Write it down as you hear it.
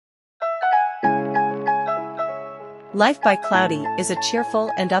Life by Qlowdy is a cheerful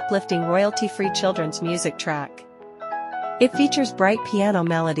and uplifting royalty-free children's music track. It features bright piano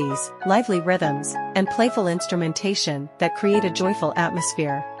melodies, lively rhythms, and playful instrumentation that create a joyful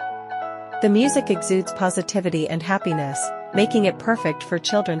atmosphere. The music exudes positivity and happiness, making it perfect for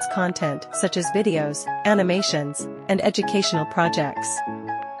children's content such as videos, animations, and educational projects.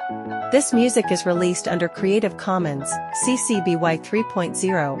 This music is released under Creative Commons, CC BY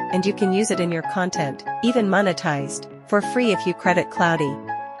 3.0, and you can use it in your content, even monetized, for free if you credit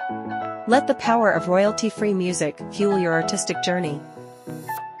Qlowdy. Let the power of royalty-free music fuel your artistic journey.